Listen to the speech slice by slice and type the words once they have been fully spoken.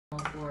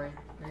glory.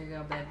 There you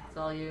go, babe. It's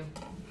all you.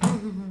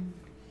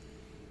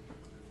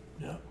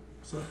 Yeah.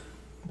 So.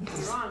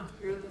 You're on.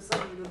 You're the son.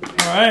 You're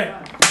the All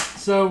right.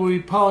 So we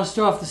polished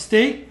off the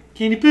steak.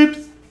 Candy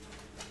poops.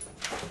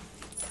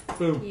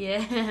 Boom. Yeah.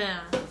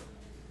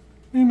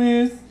 Hey,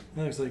 miss.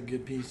 That looks like a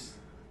good piece.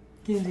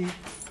 Kenzie.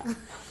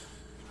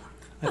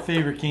 My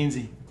favorite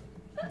Kenzie.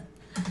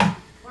 I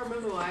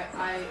remember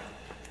I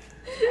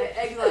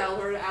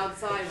exiled her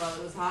outside while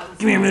it was hot. And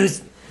Come here,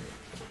 Moose.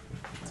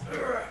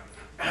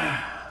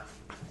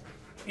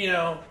 You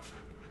know,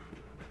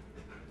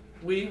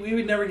 we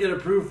would never get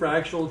approved for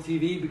actual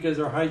TV because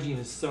our hygiene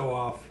is so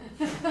off.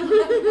 We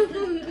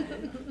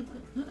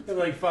have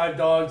like 5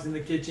 dogs in the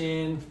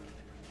kitchen.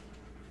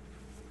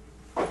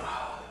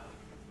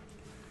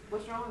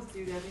 What's wrong with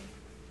you, Debbie?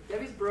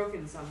 Debbie's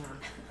broken somehow.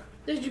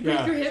 Did you break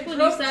Yeah. your hip when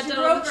you sat She down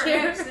on broke the her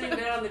chair? hip sitting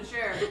down on the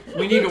chair.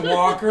 We need a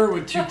walker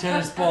with 2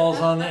 tennis balls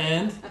on the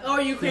end. Oh,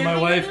 are you So cramping? my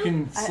wife now?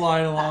 can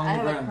slide along I the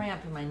have a ground.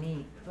 cramp in my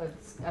knee, but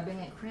I've been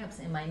getting cramps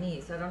in my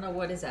knee, so I don't know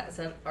what is that. Is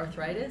that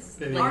arthritis?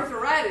 Baby.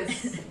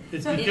 Arthritis.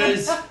 It's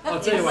because, I'll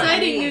tell you what,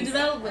 Exciting new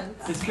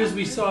developments. it's because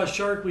we saw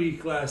Shark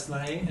Week last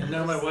night, and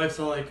now my wife's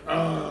all like,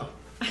 oh,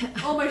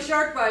 Oh, my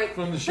shark bite.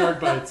 from the shark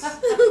bites.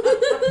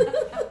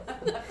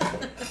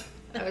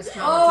 I was traumatized.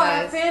 Oh, I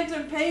have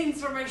phantom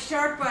pains from my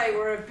shark bite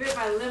where it bit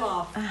my limb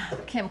off.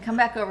 Kim, come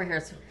back over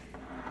here.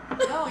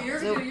 No, you're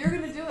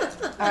gonna do it.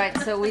 All right,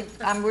 so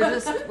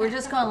we're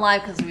just going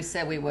live because we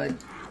said we would.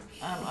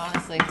 I'm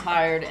honestly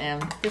tired,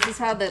 and this is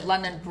how the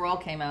London broil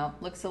came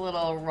out. Looks a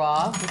little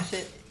raw, which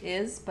it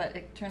is, but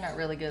it turned out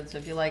really good. So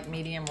if you like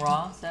medium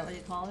raw, is that what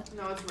you call it?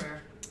 No, it's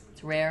rare.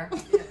 It's rare.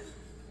 Yeah.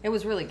 It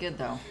was really good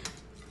though.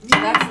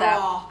 Medium That's that.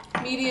 raw.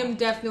 Medium,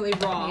 definitely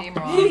raw. Medium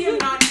raw. Medium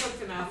not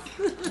cooked enough.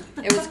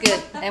 It was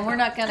good, and we're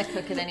not going to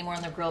cook it anymore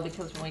on the grill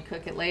because when we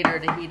cook it later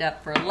to heat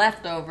up for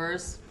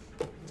leftovers,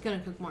 It's gonna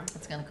cook more.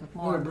 it's going to cook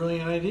What a more.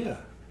 brilliant idea.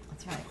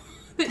 That's right.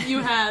 That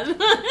you had.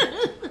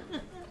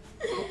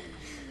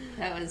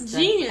 That was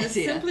Genius.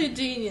 idea. Simply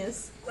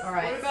genius. All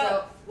right,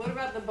 What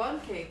about the bun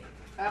cake?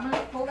 so I'm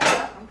going to pull that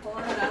up. I'm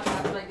pulling it up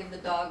after I give the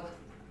dog.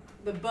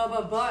 The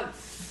Bubba bun.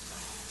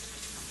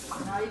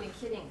 I'm not even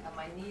kidding.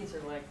 My knees are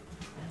like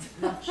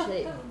not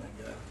shape. Oh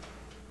my god.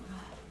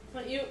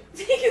 But you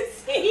take a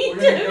seat,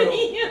 We're gonna go-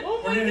 Debbie.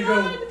 Oh my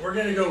God. We're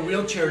gonna go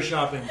wheelchair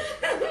shopping.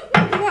 Look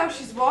at how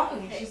she's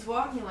walking. Okay. She's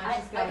walking like I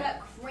she's got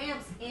got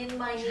cramps in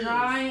my a knees.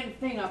 giant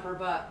thing up her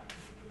butt.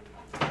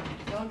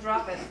 Don't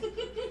drop it.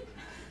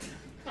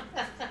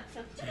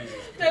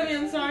 Debbie,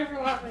 I'm sorry for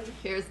laughing.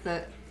 Here's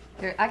the.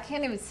 Here, I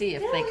can't even see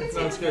if they can see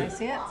No, it. it's Can I good.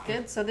 see it? It's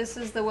good. So this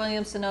is the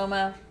Williams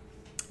Sonoma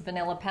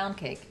vanilla pound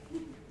cake.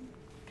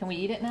 Can we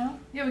eat it now?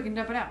 Yeah, we can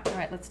dump it out. All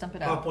right, let's dump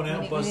it out. Pop one We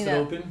out, need- bust we it need a-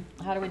 open.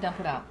 How do we dump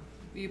it out?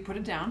 You put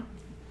it down.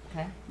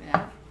 Okay,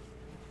 Yeah.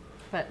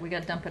 but we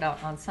got to dump it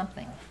out on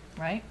something,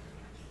 right?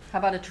 How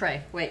about a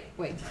tray? Wait.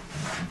 Dump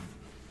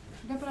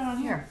it out on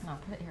here. Here, no,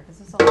 put it here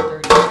because it's all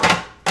dirty.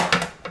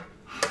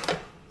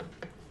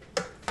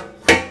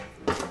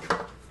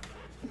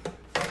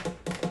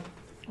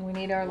 We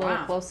need our little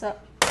Wow.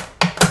 close-up.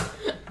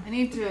 I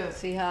need to.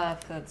 See how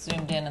if that's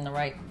zoomed in the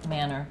right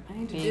manner. I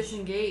need to Beige.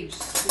 disengage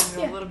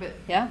a little bit.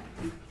 Yeah?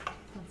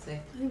 Let's see.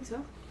 I think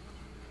so.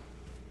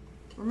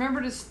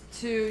 Remember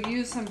to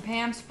use some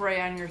Pam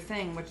spray on your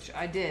thing, which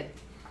I did.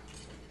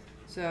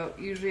 So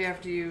usually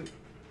after you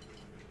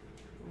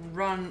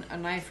run a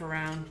knife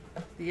around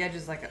the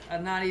edges, like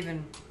I'm not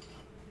even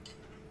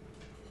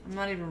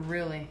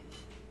really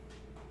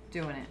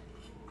doing it.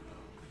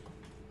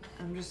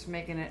 I'm just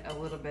making it a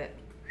little bit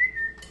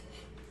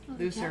Oh,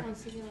 the looser. cat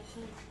wants to get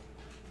outside.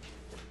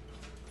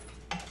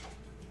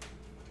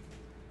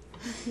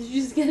 Did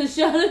you just get a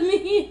shot at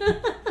me?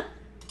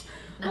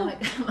 Now I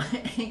got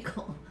my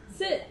ankle.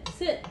 Sit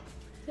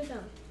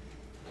down.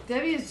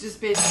 Debbie is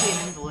just basically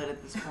an invalid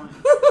at this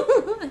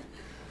point.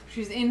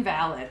 She's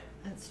invalid.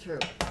 That's true.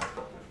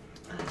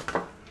 Now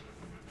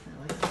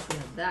let's see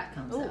how that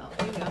comes Oh, out.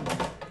 there you go.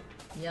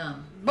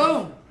 Yum.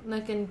 Boom!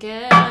 Looking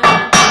good. Okay,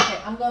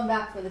 I'm going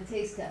back for the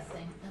taste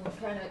testing. I'm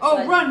trying to.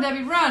 Oh, run,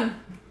 Debbie, run!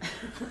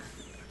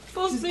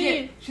 Full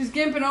speed. She's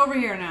gimping over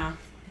here now.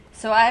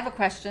 So I have a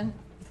question.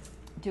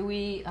 Do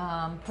we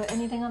put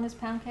anything on this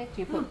pound cake?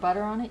 Do you put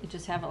butter on it? You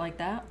just have it like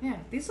that? Yeah,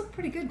 these look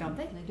pretty good, don't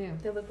they? They do.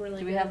 They look really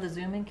Do good. we have the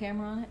zoom in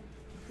camera on it?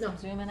 No. Some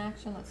zoom in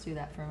action? Let's do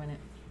that for a minute.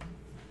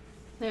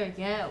 There we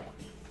go.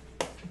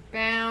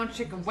 Bow,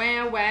 chicken,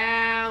 wow,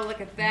 wow.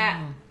 Look at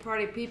that.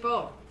 Party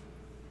people.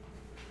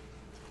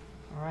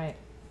 All right.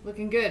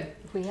 Looking good.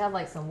 If we had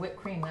like some whipped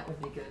cream, that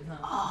would be good, huh?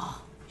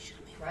 Oh, we should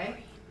have made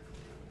Right?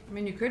 I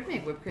mean, you could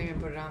make whipped cream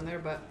and put it on there,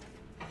 but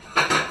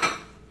I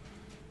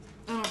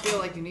don't feel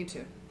like you need to.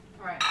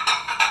 All right.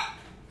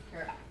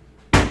 Here.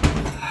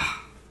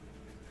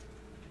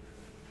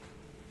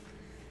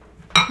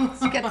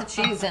 Let's get the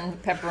cheese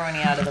and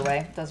pepperoni out of the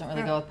way. Doesn't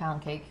really go with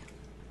pound cake.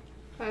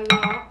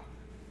 Hello.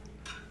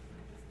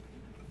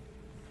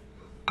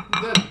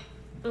 Good.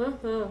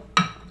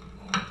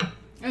 Mm-hmm.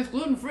 And it's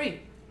gluten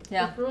free.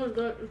 Yeah. It's really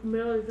good. It's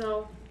really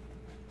so.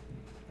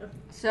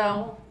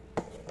 So,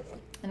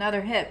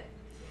 another hit.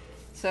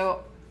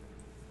 So,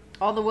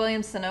 all the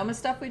Williams Sonoma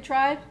stuff we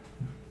tried,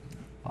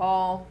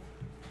 all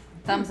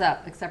thumbs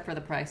up except for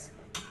the price.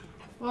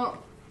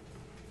 Well,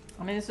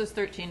 I mean, this was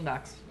 $13.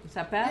 Is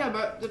that bad? yeah,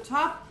 but the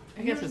top.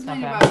 I guess Here's it's the not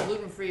thing bad. about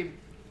gluten-free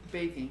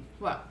baking.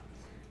 What?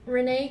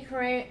 Renee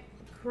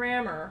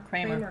Kramer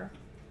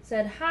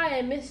said, "Hi,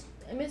 I missed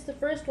the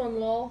first one,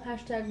 lol.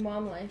 #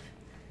 mom life."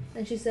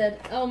 And she said,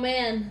 "Oh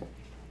man."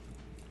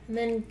 And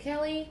then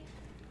Kelly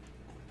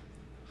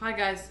Hi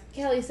guys.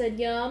 said,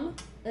 "Yum."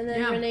 And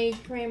then Yum. Renee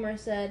Kramer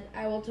said,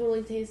 "I will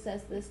totally taste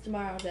test this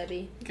tomorrow,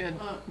 Debbie." Good.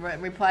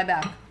 Reply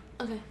back.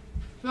 Okay.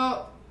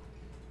 So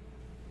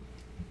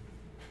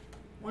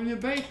when you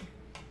bake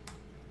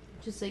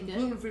Just say good.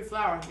 gluten-free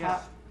flour,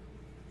 yes.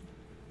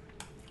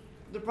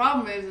 The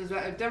problem is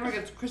that it never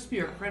gets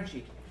crispy or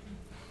crunchy.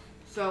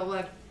 So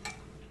like,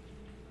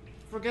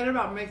 forget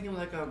about making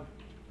like a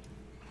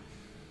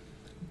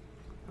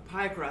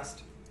pie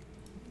crust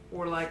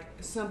or like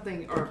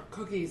something or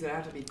cookies that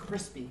have to be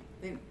crispy.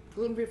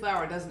 Gluten-free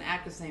flour doesn't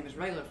act the same as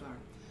regular flour.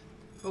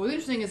 But what's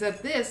interesting is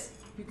that this,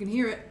 you can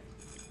hear it.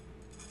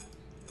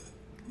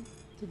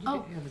 Did you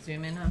have a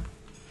zoom in, huh?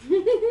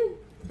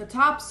 The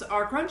tops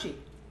are crunchy.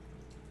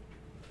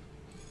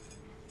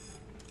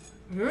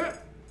 Hear it?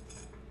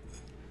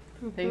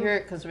 They hear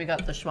it because we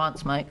got the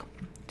Schwantz mic.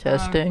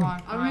 Testing.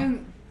 I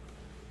mean,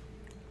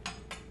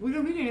 we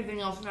don't need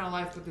anything else in our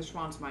life but the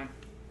Schwantz mic.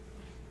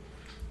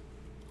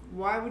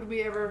 Why would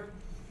we ever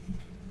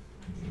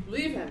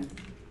leave him?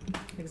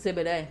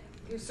 Exhibit A.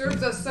 He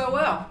serves us so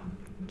well.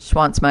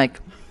 Schwantz mic.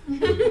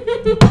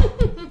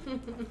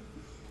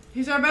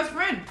 He's our best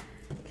friend.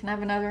 Can I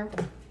have another?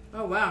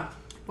 Oh, wow.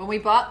 When we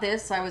bought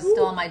this, I was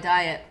still on my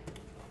diet,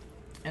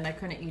 and I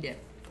couldn't eat it.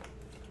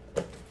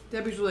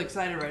 Debbie's really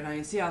excited right now.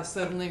 You see how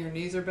suddenly her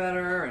knees are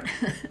better? And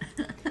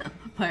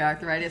My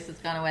arthritis has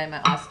gone away. My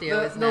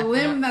osteo is the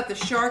limb that the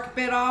shark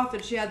bit off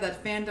that she had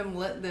that phantom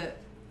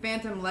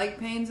leg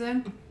pains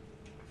in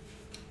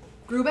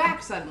grew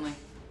back suddenly.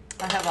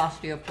 I have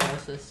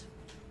osteoporosis.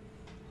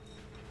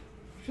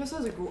 She just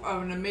has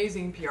an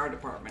amazing PR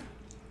department.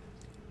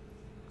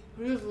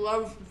 She just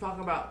loves to talk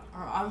about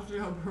her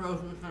osteoporosis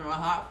and her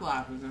hot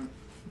flashes and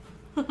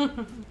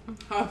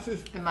how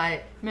she's Am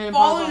I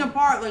falling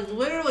apart. Like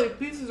literally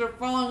pieces are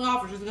falling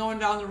off as she's going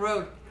down the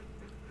road.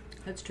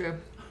 That's true.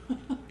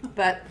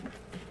 But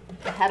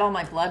I had all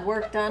my blood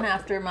work done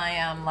after my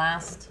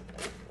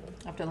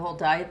after the whole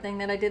diet thing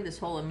that I did, this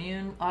whole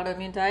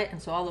autoimmune diet,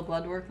 and so all the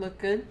blood work looked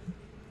good.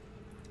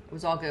 It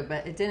was all good,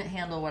 but it didn't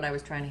handle what I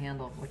was trying to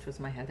handle, which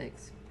was my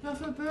headaches. That's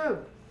so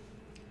good.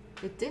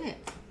 It didn't.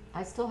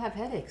 I still have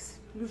headaches.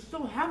 You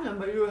still have them,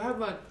 but you have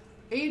like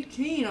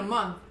 18 a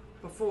month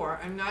before,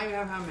 and now you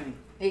have how many?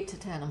 8 to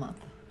 10 a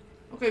month.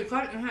 Okay,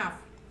 cut it in half.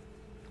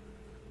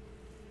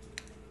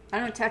 I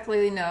don't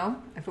technically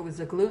know if it was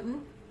the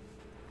gluten,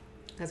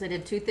 because I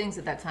did two things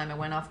at that time. I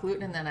went off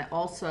gluten, and then I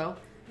also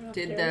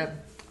did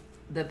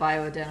the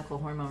bioidentical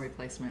hormone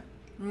replacement.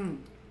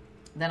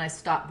 Then I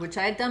stopped, which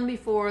I had done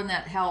before, and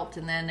that helped.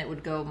 And then it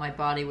would go, my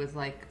body was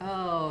like,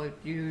 oh,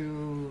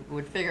 you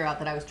would figure out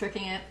that I was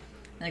tricking it.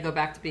 And I go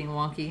back to being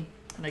wonky,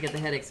 and I get the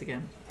headaches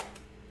again.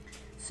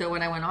 So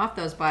when I went off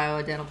those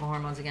bioidentical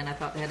hormones again, I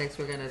thought the headaches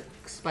were going to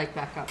spike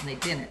back up, and they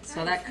didn't.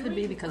 So that could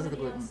be because of the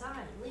gluten.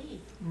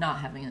 Not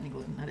having any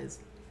gluten, that is.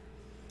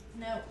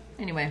 No.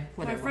 Anyway,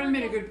 My whatever. friend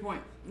made a good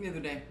point the other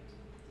day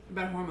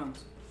about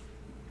hormones.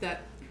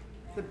 That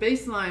the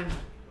baseline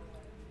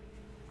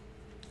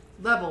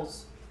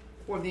levels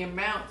or the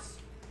amounts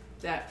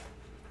that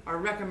are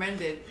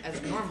recommended as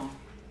normal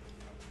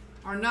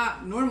are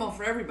not normal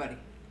for everybody.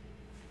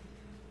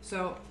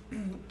 So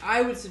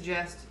I would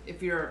suggest,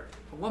 if you're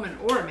a woman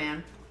or a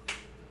man,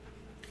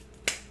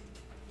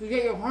 to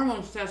get your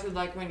hormones tested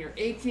like when you're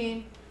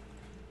 18,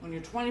 when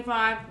you're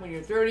 25, when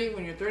you're 30,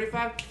 when you're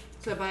 35.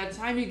 So by the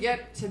time you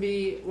get to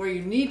be where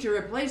you need to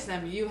replace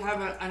them, you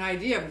have an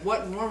idea of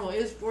what normal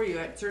is for you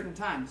at certain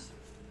times.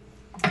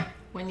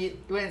 When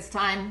it's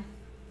time.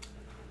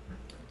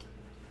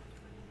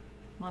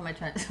 What am I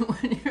trying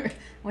to?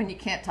 When you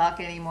can't talk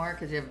anymore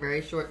because you have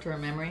very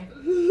short-term memory.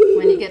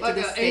 When you get Like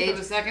to the an eighth of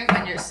a stage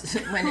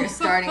second? when you're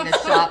starting to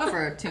shop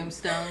for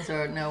tombstones,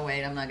 or no,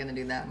 wait, I'm not going to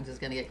do that. I'm just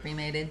going to get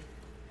cremated.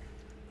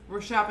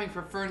 We're shopping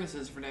for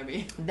furnaces for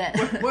Debbie. Then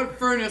What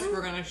furnace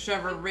we're going to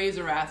shove her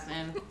razor ass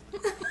in.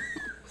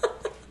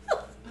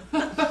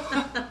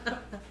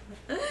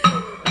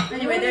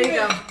 anyway, there you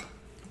go.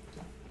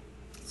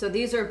 So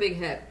these are a big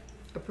hit.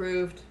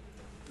 Approved.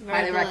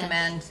 Highly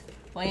recommend.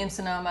 Williams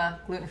Sonoma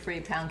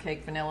gluten-free pound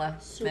cake vanilla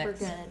Super mix.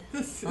 good.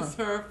 This is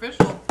her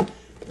official,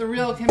 the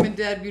real Kim and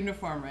Deb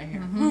uniform right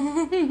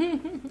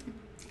here.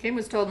 Kim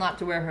was told not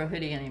to wear her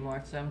hoodie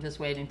anymore, so I'm just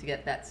waiting to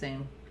get that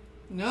same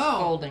No,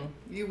 scolding.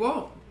 you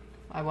won't.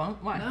 I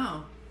won't. Why?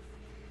 No.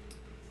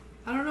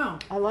 I don't know.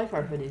 I like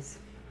our hoodies.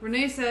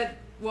 Renee said,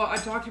 well, I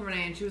talked to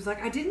Renee and she was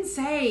like, I didn't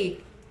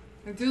say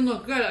it didn't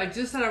look good. I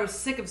just said I was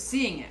sick of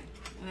seeing it.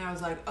 And I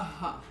was like,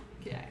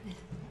 okay.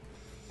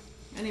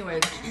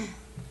 Anyways,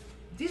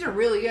 these are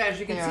really good. As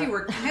you can see,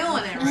 we're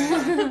killing it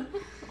right now.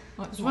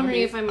 I was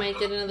wondering if I might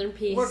get another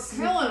piece. We're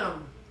killing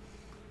them.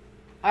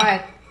 All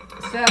right.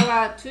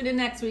 So tune in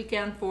next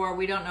weekend for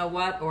we don't know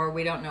what or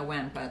we don't know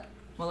when, but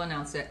we'll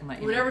announce it and let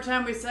you know. Whatever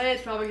time we say,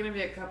 it's probably going to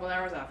be a couple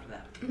hours after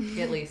that.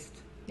 At least.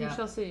 We Yeah.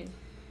 shall see.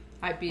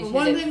 Alright, Bees, Well, hit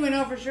one it. thing we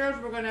know for sure is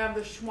we're going to have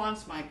the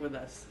Schwantz mic with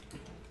us.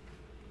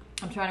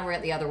 I'm trying to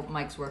get the other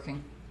mics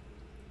working.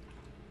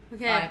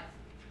 Okay. Alright.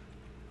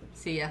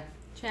 See ya.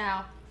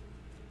 Ciao.